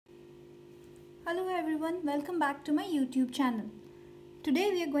Hello everyone, welcome back to my YouTube channel. Today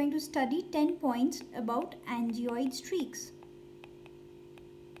we are going to study 10 points about angioid streaks.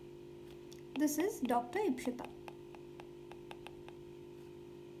 This is Dr. Ipshita.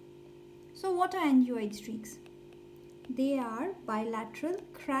 So what are angioid streaks? They are bilateral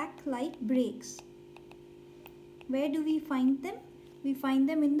crack-like breaks. Where do we find them? We find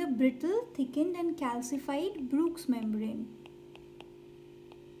them in the brittle, thickened and calcified Bruch's membrane.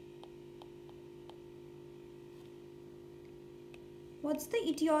 What's the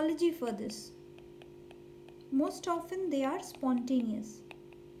etiology for this? Most often they are spontaneous.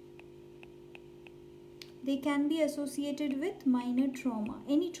 They can be associated with minor trauma.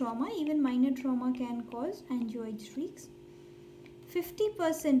 Any trauma, even minor trauma, can cause angioid streaks.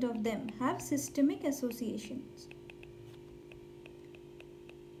 50% of them have systemic associations.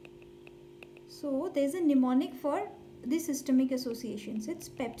 So there's a mnemonic for the systemic associations. It's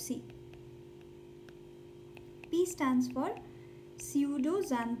PEPSI. P stands for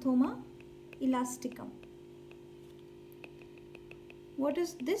Pseudoxanthoma elasticum. What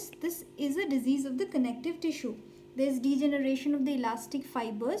is this? This is a disease of the connective tissue. There is degeneration of the elastic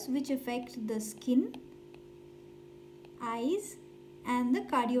fibers which affect the skin, eyes and the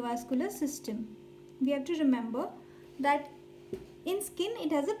cardiovascular system. We have to remember that in skin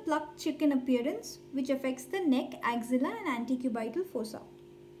it has a plucked chicken appearance which affects the neck, axilla and antecubital fossa.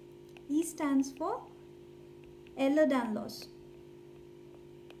 E stands for Ehlers-Danlos.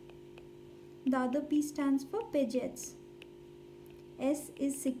 The other P stands for Paget's. S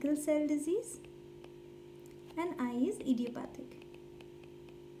is sickle cell disease and I is idiopathic.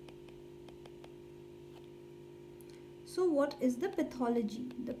 So what is the pathology?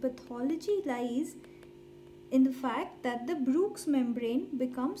 The pathology lies in the fact that the Bruch's membrane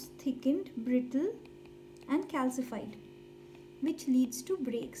becomes thickened, brittle and calcified, which leads to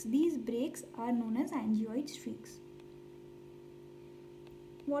breaks. These breaks are known as angioid streaks.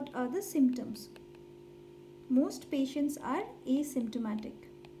 What are the symptoms? Most patients are asymptomatic.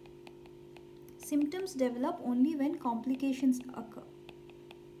 Symptoms develop only when complications occur.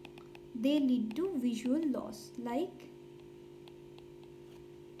 They lead to visual loss, like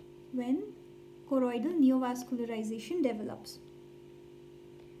when choroidal neovascularization develops.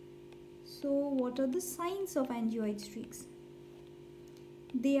 So what are the signs of angioid streaks?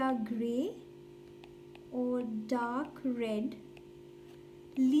 They are grey or dark red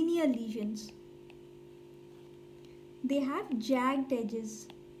linear lesions. They have jagged edges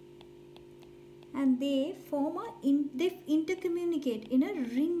and they intercommunicate in a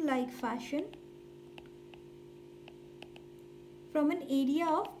ring-like fashion from an area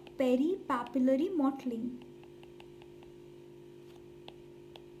of peripapillary mottling.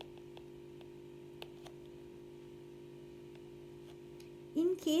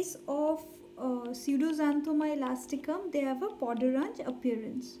 In case of Pseudoxanthoma elasticum, they have a podarunch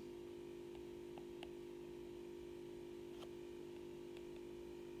appearance.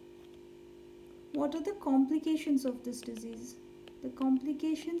 What are the complications of this disease? The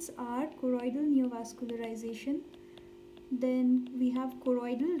complications are choroidal neovascularization. Then we have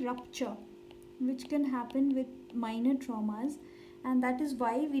choroidal rupture, which can happen with minor traumas, and that is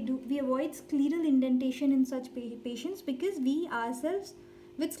why we avoid scleral indentation in such patients, because we ourselves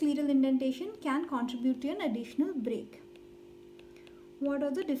with scleral indentation can contribute to an additional break. What are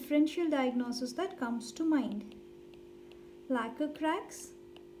the differential diagnosis that comes to mind? Lacquer cracks,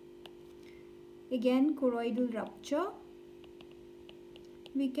 again choroidal rupture.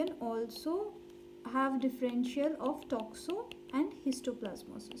 We can also have differential of toxo and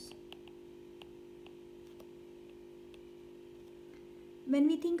histoplasmosis. When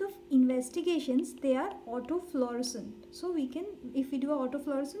we think of investigations, they are autofluorescent. So we can, if we do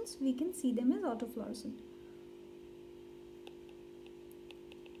autofluorescence, we can see them as autofluorescent.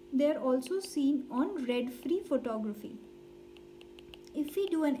 They are also seen on red-free photography. If we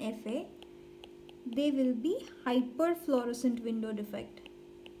do an FA, they will be hyperfluorescent window defect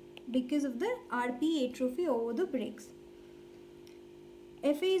because of the RP atrophy over the breaks.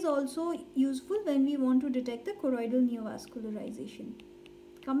 FA is also useful when we want to detect the choroidal neovascularization.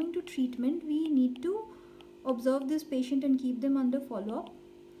 Coming to treatment, we need to observe this patient and keep them under follow-up.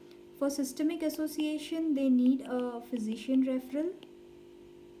 For systemic association, they need a physician referral.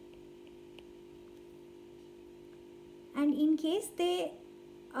 And in case they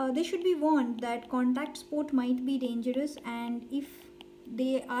should be warned that contact sport might be dangerous, and if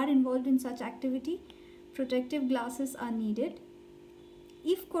they are involved in such activity, protective glasses are needed.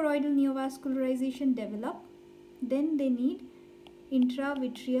 If choroidal neovascularization develop, then they need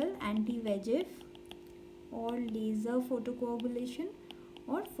intravitreal anti-VEGF or laser photocoagulation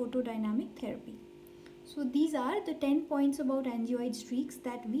or photodynamic therapy. So these are the 10 points about angioid streaks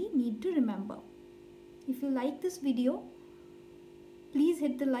that we need to remember. If you like this video, please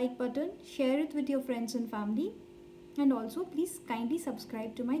hit the like button, share it with your friends and family, and also please kindly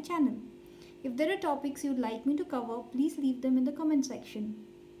subscribe to my channel. If there are topics you'd like me to cover, please leave them in the comment section.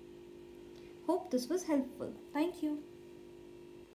 Hope this was helpful. Thank you.